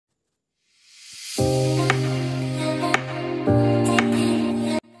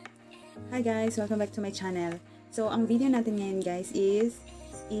Hi guys! Welcome back to my channel. So, ang video natin ngayon guys is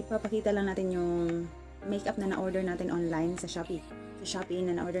ipapakita lang natin yung makeup na na-order natin online sa Shopee. Sa Shopee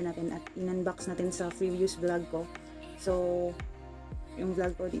na na-order natin at in-unbox natin sa previous vlog ko. So, yung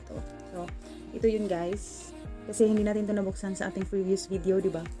vlog ko dito. So, ito yun guys. Kasi hindi natin ito nabuksan sa ating previous video, di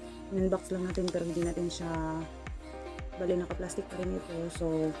ba? In-unbox lang natin pero hindi natin siya bali naka-plastic pa rin ito.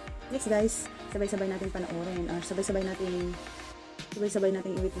 So, yes guys, sabay-sabay natin panoorin or sabay-sabay natin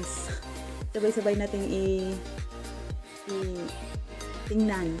i-witness. Sabay-sabay natin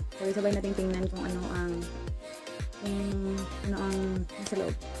tingnan. Sabay-sabay natin tingnan kung ano ang nasa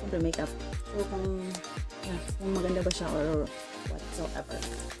loob. Siyempre makeup. So kung maganda ba siya or whatsoever.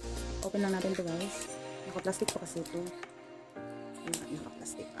 Open lang natin to guys. Naka-plastic pa kasi ito.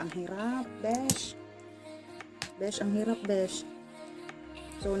 Naka-plastic. Ang hirap, besh. Besh, ang hirap, besh.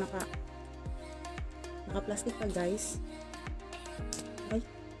 So naka-plastic pa guys. Ay.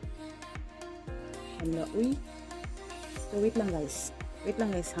 Hala, uy. So, wait lang guys. Wait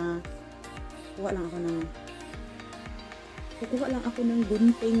lang guys, ha. Kukuha lang ako ng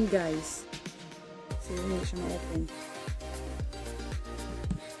gunting guys. So, hindi siya ma-open.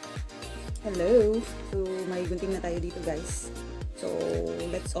 Hello. So, may gunting na tayo dito guys. So,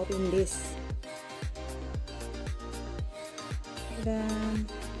 let's open this. Tada!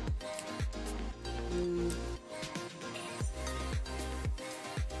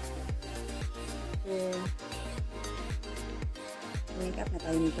 So, makeup na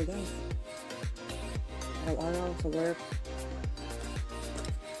tayo nito guys. Araw-araw sa work.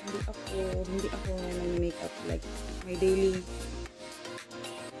 Hindi ako nag-makeup like my daily.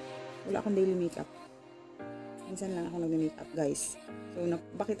 Wala akong daily makeup. Minsan lang ako nag-makeup guys. So,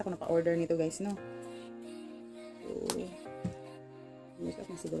 bakit ako naka-order nito guys, no? So,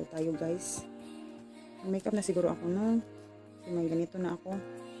 makeup na siguro tayo guys. Makeup na siguro ako, no? So, may ganito na ako.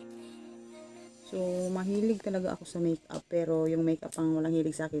 So, mahilig talaga ako sa makeup, pero yung makeup ang walang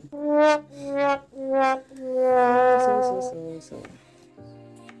hilig sa akin. So,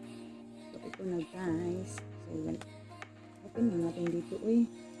 ito na guys. So, open na natin dito. Uy,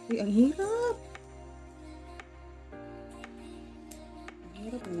 ang hirap! Ang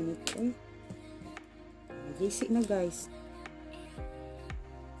hirap naman ito, uy. Basic na guys.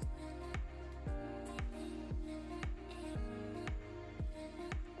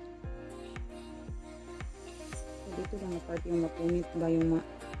 Dito lang na part yung mapunit ba yung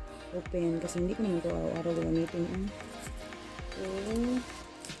ma-open kasi hindi ko naman ito araw-araw gamitin. So,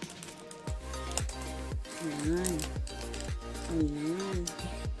 ayan.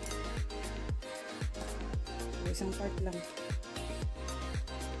 Isang part lang.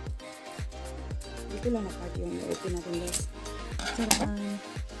 Dito lang na part yung i-open natin guys. Sarapan.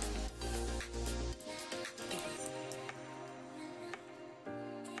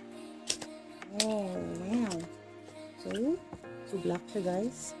 Oh, wow. So black siya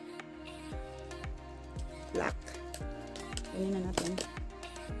guys. Black. Ganyan na natin.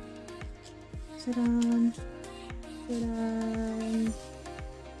 Saran.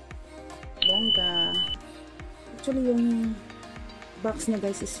 Bongga. Actually yung box niya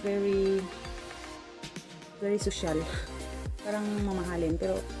guys is very social. Parang mamahalin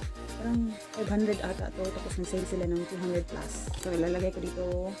pero parang 500 ata to, tapos nag-sale sila ng 200 plus. So ilalagay ko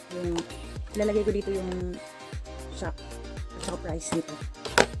dito yung shop at saka price nito.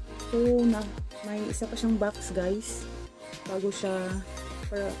 So may isa pa siyang box guys bago siya,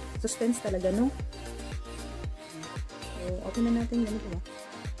 para suspense talaga, no? So open na natin ganito ba?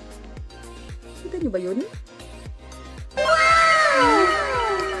 Kita nyo ba yun?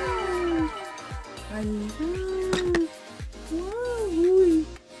 Wow! Wow! Uy!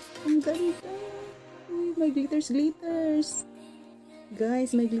 Ang ganda! Uy, may glitters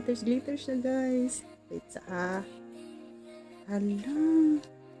guys, may glitters siya guys. Wait sa hala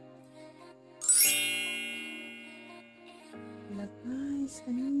guys,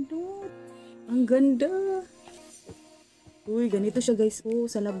 ang ganda. Uy, ganito siya guys. Oh,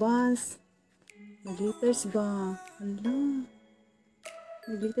 sa labas may glitters ba? Hala,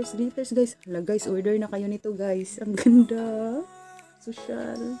 may glitters guys. Hala guys, order na kayo nito guys. Ang ganda,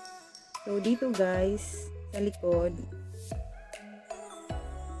 social. So dito guys sa likod,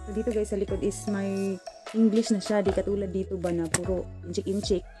 is may English na siya, di katulad dito ba na puro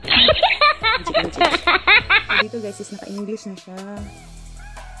inchik. So dito guys is naka-English na siya.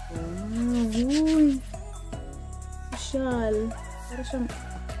 Wow, uy. Social. Para siyang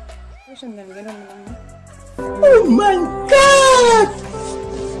gano'n lang. Oh my God!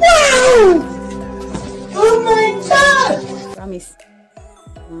 Wow! Oh my God! Promise.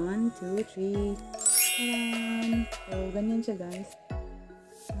 1, 2, 3. So, ganyan siya guys.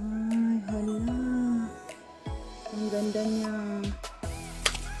 Ay, hala. Ang ganda niya.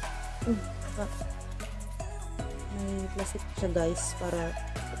 May plastic siya guys para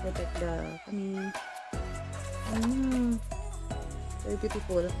protect the very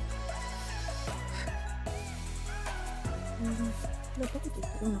beautiful.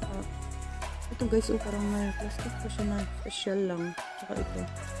 Ito guys, parang may plastic pa siya na special lang. Tsaka ito.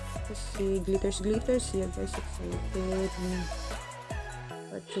 Kasi glitters here guys. Excited.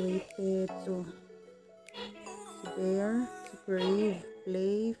 Infatuated. So, si Bear, si Brave,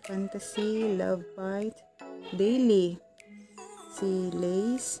 Play, Fantasy, Love Bite, Daily, si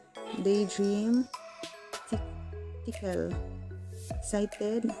Lace, Daydream, Tickle,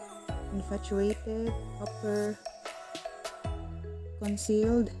 Excited, Infatuated, Hopper,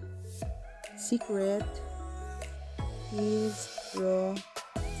 Concealed, Secret, Tease, Raw,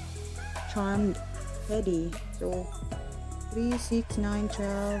 Charmed, Teddy. So 3, 6, 9,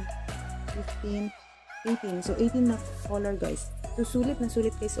 12, 15, 18. So 18 na color guys. So sulit na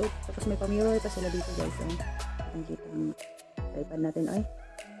sulit guys. So, tapos may pa-mirror pa sila dito guys. So, nakikita ang iPad natin. Ay.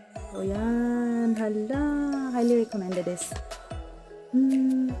 So yan. Hala. Highly recommended this.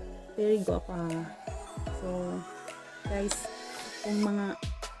 Very guapa. So guys, kung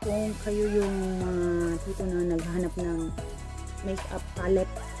kayo yung mga tipo na naghahanap ng makeup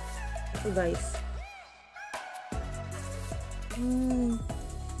palette, ito guys.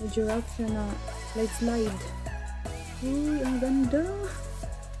 Medyo rough siya na slide. Uy, ang ganda.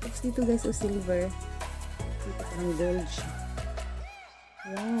 Tapos dito guys, silver. Dito parang gold siya.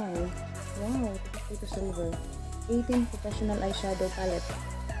 Wow. Tapos dito silver. 18 professional eyeshadow palette.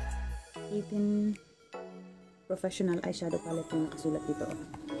 18 professional eyeshadow palette yung nakasulat dito.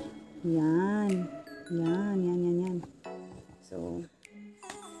 Yan.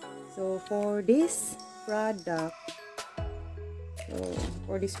 So for this product,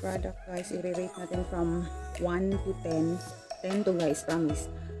 guys, i-rate natin from 1 to 10. 10 to guys, promise.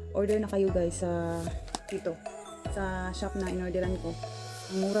 Order na kayo guys sa dito sa shop na inorderan ko.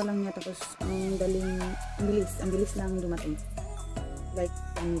 Ang mura lang niya, tapos ang bilis lang dumating. Like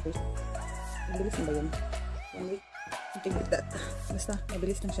 1 week. Ang bilis na ba yun? 1 week? Something like that. Basta,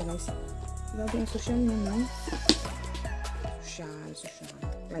 mabilis lang siya guys. Grabe ang social niya, no? Social.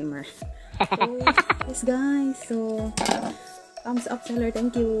 Climber. So, yes guys. So, thumbs up seller.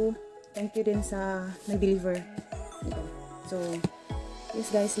 Thank you. Thank you din sa nag-deliver. So, yes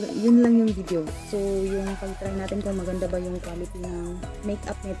guys, yun lang yung video. So, yung pag-try natin kung maganda ba yung quality ng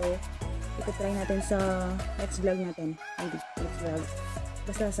makeup nito, ito-try natin sa next vlog natin. Maybe, next vlog.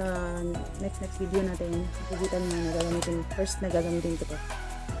 Basta sa next video natin, makikita nyo na gagamitin ko to.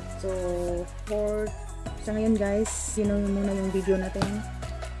 So, sa ngayon guys, yun muna yung video natin.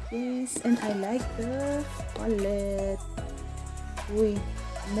 Yes, and I like the palette. Uy,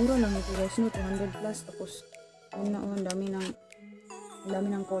 mura lang ito guys, no? 200 plus. Tapos, ang dami ng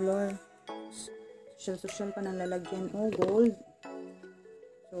color. Social pa ng lalagyan. Oh, gold.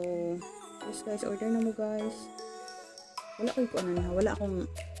 So, yes guys, order na mo guys. Wala akong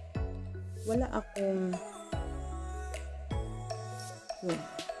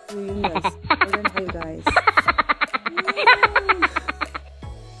so yun guys, order na kayo guys.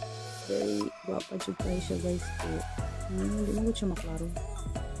 Very guwapa jud kayo siya guys po. Hindi mo siya maklaro.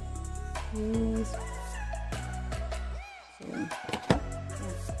 Yes. So,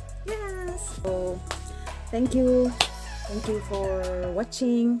 yes. So, thank you for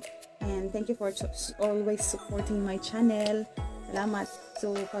watching. And thank you for always supporting my channel. Salamat.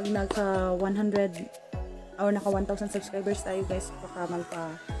 So, pag naka 100 or naka 1,000 subscribers tayo guys, baka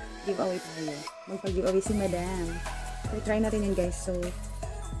magpa-giveaway tayo. Magpa-giveaway si Madam. So, try natin yun guys. So,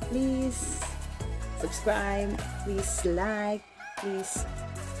 please subscribe. Please like. Please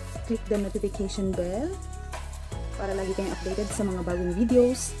click the notification bell para lagi kayong updated sa mga bagong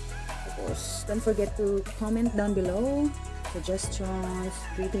videos. Tapos, don't forget to comment down below. Suggestions,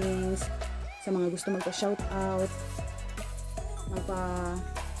 greetings, sa mga gusto magpa-shoutout,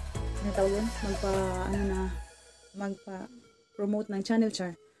 magpa-promote ng channel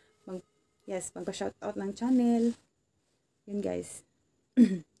char. Magpa-shoutout ng channel. Yun guys.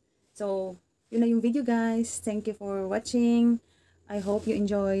 So, yun na yung video guys. Thank you for watching. I hope you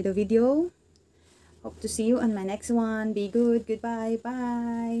enjoy the video. Hope to see you on my next one. Be good. Goodbye.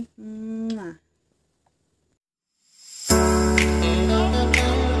 Bye. Mwah.